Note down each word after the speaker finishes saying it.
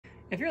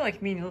If you're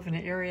like me and you live in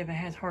an area that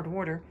has hard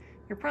water,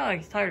 you're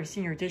probably tired of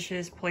seeing your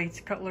dishes,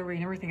 plates, cutlery,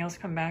 and everything else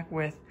come back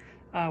with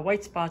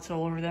white spots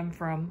all over them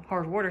from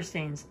hard water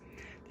stains.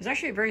 There's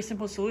actually a very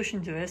simple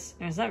solution to this,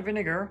 and it's not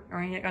vinegar or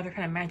any other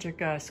kind of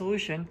magic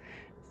solution.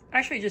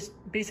 Actually, just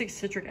basic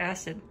citric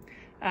acid.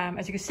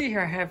 As you can see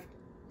here, I have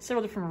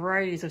several different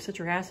varieties of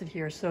citric acid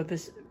here. So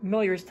this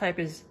Milliard's type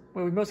is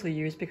what we mostly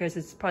use because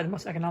it's probably the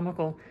most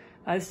economical.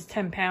 This is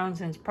 10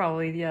 pounds, and it's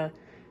probably the,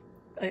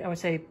 I would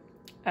say,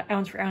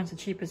 ounce for ounce, the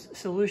cheapest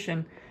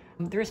solution.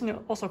 There is something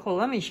also called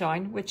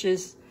Lemishine, which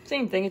is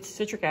same thing. It's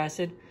citric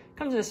acid.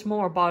 Comes in a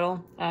smaller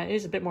bottle. It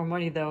is a bit more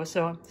money though,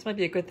 so this might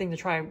be a good thing to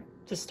try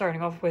just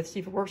starting off with, see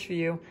if it works for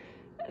you.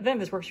 Then if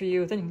this works for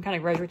you, then you can kind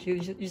of graduate to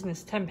using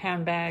this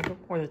 10-pound bag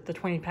or the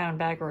 20-pound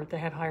bag, or they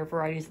have higher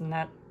varieties than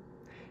that,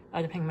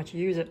 depending on how much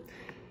you use it.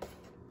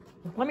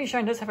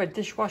 Lemishine does have a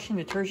dishwashing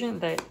detergent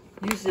that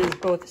uses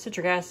both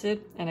citric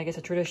acid and I guess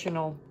a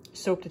traditional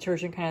soap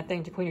detergent kind of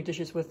thing to clean your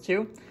dishes with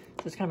too.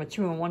 So it's kind of a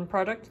 2-in-1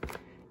 product.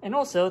 And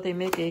also they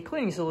make a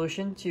cleaning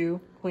solution to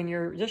clean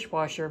your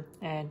dishwasher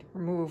and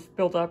remove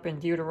buildup and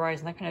deodorize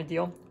and that kind of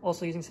deal,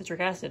 also using citric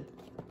acid.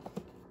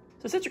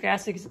 So citric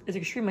acid is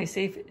extremely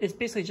safe. It's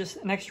basically just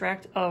an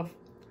extract of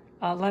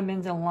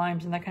lemons and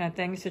limes and that kind of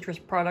thing, citrus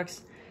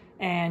products,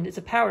 and it's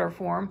a powder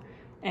form.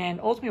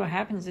 And ultimately what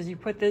happens is you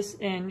put this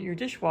in your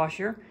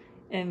dishwasher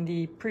in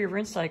the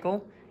pre-rinse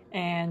cycle,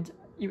 and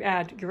you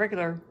add your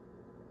regular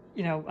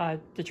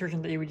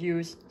detergent that you would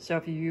use. So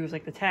if you use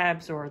like the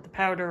tabs or the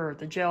powder or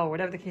the gel,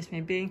 whatever the case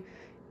may be,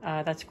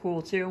 that's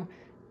cool too.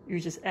 You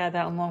just add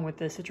that along with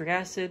the citric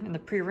acid in the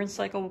pre-rinse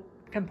cycle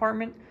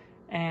compartment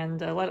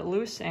and let it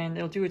loose, and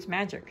it'll do its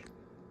magic.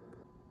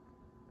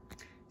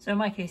 So in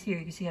my case here,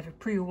 you can see I have a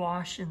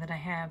pre-wash, and then I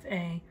have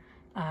a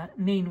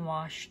main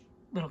wash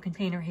little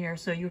container here.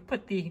 So you would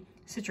put the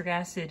citric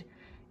acid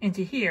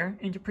into here,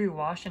 into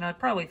pre-wash, and I'd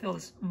probably fill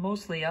this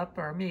mostly up,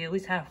 or maybe at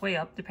least halfway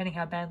up, depending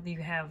how badly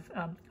you have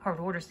hard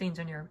water stains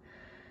on your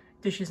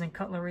dishes and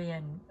cutlery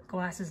and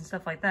glasses and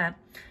stuff like that.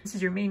 This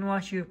is your main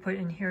wash. You put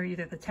in here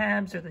either the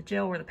tabs or the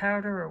gel or the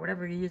powder or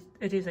whatever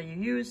it is that you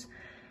use.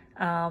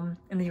 And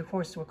then you, of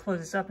course, will close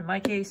this up in my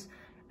case.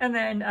 And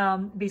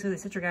then basically the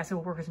citric acid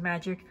will work as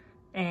magic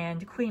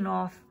and clean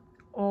off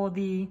all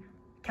the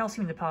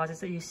calcium deposits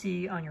that you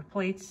see on your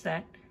plates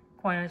that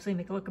quite honestly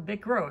make it look a bit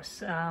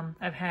gross.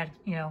 I've had,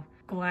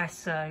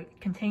 glass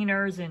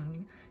containers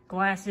and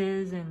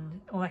glasses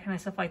and all that kind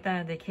of stuff like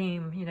that. They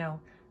came,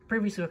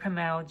 previously would come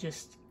out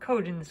just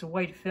coated in this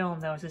white film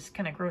that was just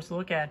kind of gross to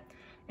look at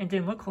and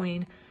didn't look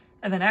clean.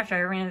 And then after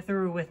I ran it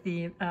through with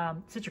the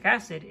citric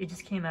acid, it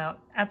just came out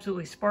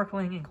absolutely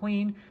sparkling and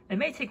clean. It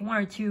may take 1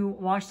 or 2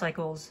 wash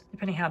cycles,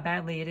 depending how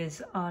badly it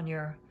is on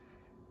your,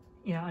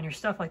 on your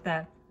stuff like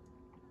that,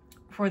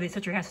 for the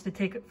citric acid to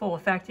take full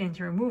effect and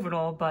to remove it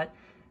all. But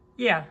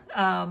yeah,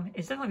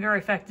 it's definitely very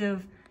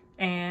effective,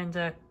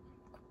 and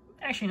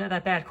actually not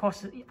that bad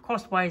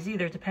cost-wise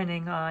either,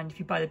 depending on if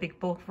you buy the big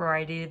bulk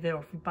variety or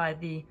if you buy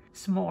the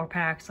smaller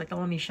packs like the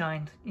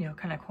Lemishine,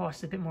 kind of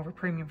costs a bit more of a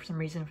premium for some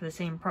reason for the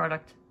same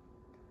product.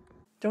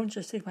 Don't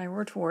just take my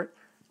word for it,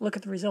 look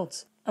at the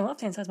results. On the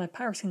left-hand side is my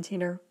Pyrex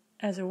container,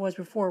 as it was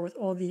before with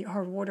all the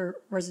hard water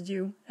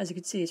residue. As you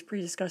can see, it's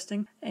pretty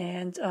disgusting.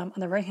 And on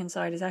the right-hand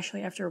side is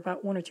actually after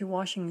about 1 or 2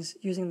 washings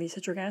using the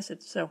citric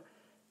acid. So,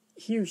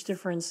 huge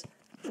difference.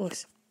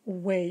 Looks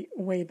way,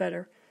 way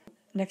better.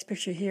 Next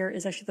picture here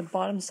is actually the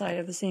bottom side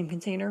of the same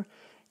container.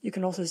 You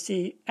can also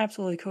see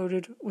absolutely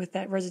coated with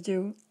that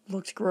residue.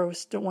 Looks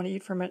gross, don't want to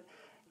eat from it.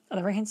 On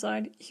the right-hand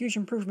side, huge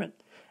improvement.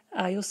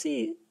 You'll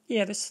see,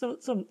 yeah, there's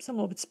some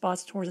little bit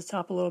spots towards the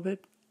top a little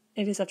bit.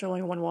 It is after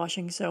only 1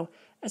 washing, so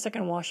a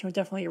second washing would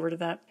definitely get rid of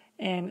that.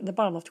 And in the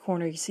bottom left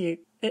corner, you see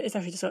it's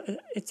actually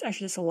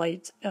just a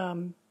light.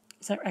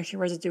 It's not actually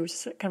residue.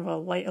 It's just kind of a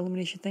light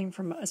illumination thing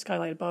from a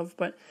skylight above,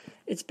 but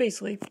it's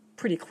basically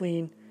pretty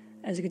clean,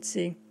 as you can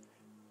see.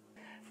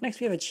 Next,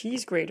 we have a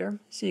cheese grater.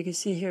 So you can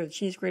see here, the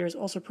cheese grater is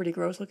also pretty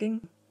gross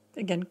looking.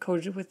 Again,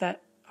 coated with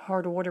that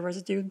hard water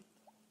residue,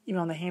 even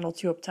on the handle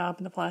too up top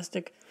in the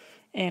plastic.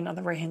 And on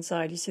the right-hand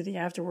side, you see the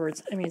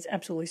afterwards. I mean, it's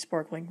absolutely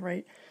sparkling,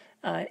 right?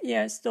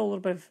 Yeah, it's still a little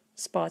bit of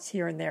spots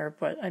here and there,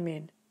 but I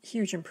mean,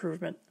 huge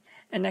improvement.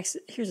 And next,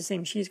 here's the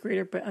same cheese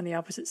grater, but on the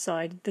opposite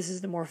side. This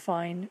is the more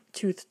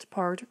fine-toothed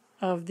part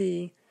of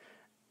the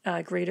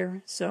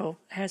grater, so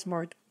it has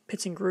more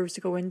pits and grooves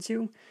to go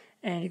into.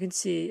 And you can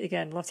see,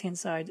 again, left-hand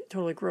side,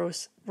 totally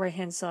gross.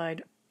 Right-hand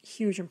side,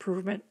 huge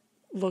improvement.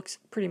 Looks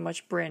pretty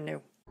much brand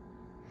new.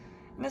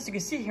 And as you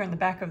can see here in the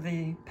back of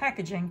the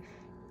packaging,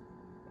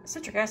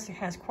 citric acid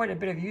has quite a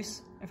bit of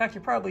use. In fact,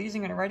 you're probably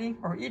using it already,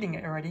 or eating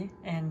it already,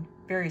 in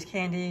various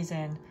candies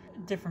and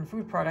different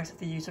food products that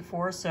they use it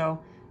for. So,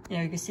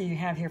 you can see you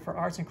have here for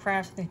arts and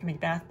crafts. I think you can make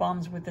bath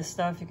bombs with this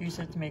stuff. You can use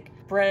it to make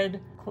bread,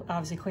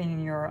 obviously cleaning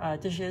your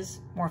dishes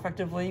more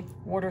effectively.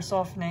 Water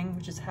softening,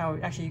 which is how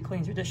it actually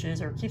cleans your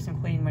dishes or keeps them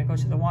clean when it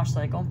goes through the wash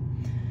cycle.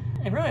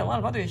 And really a lot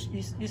of other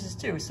uses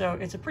too. So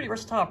it's a pretty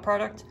versatile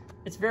product.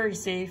 It's very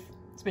safe.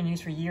 It's been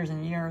used for years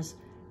and years.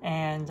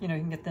 And you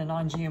can get the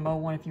non-GMO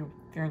one if you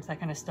if you're into that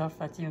kind of stuff,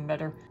 that's even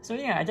better. So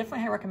yeah, I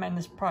definitely recommend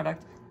this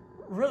product.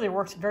 Really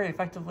works very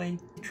effectively.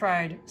 I've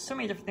tried so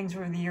many different things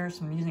over the years.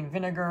 I'm using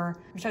vinegar.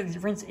 I've tried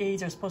these rinse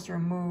aids that are supposed to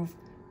remove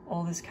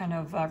all this kind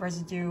of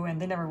residue,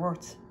 and they never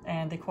worked,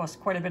 and they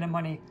cost quite a bit of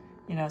money.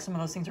 You know, some of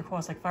those things are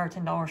cost like $5 or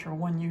 $10 for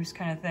one use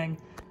kind of thing.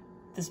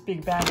 This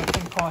big bag I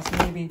think cost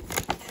maybe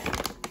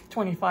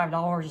 $25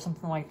 or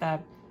something like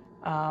that.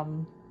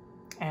 And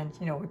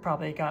you know, we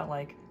probably got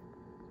like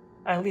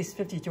at least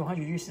 50 to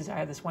 100 uses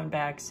out of this one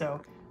bag.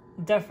 So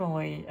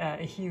definitely a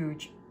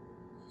huge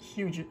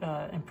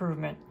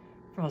improvement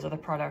from those other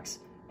products,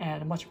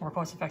 and a much more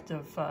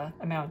cost-effective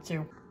amount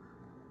too.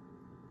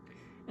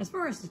 As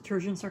far as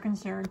detergents are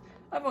concerned,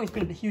 I've always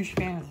been a huge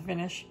fan of the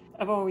finish.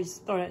 I've always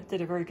thought it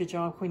did a very good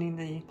job cleaning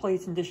the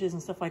plates and dishes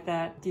and stuff like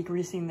that,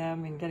 degreasing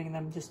them and getting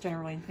them just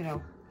generally, you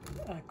know,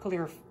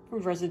 clear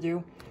food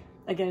residue.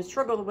 Again, it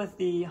struggled with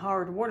the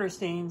hard water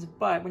stains,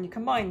 but when you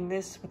combine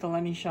this with the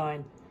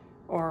Lemishine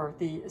or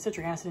the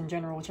citric acid in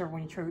general, whichever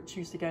one you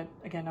choose to get,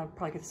 again, I'll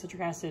probably get the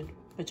citric acid,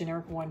 the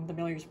generic one, the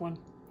Milliard one.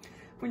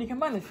 When you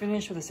combine the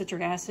finish with the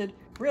citric acid,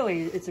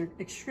 really it's an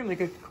extremely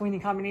good cleaning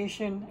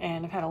combination,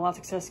 and I've had a lot of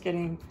success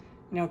getting,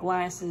 you know,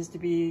 glasses to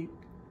be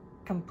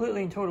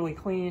completely and totally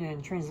clean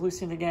and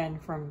translucent again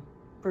from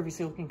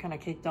previously looking kind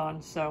of caked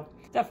on. So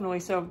definitely,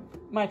 so in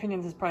my opinion,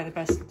 this is probably the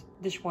best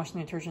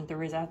dishwashing detergent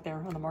there is out there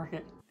on the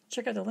market.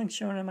 Check out the links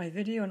shown in my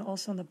video and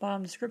also in the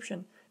bottom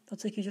description. They'll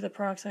take you to the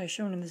products I have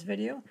shown in this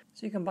video,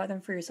 so you can buy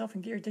them for yourself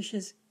and get your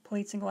dishes,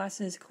 plates, and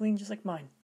glasses clean just like mine.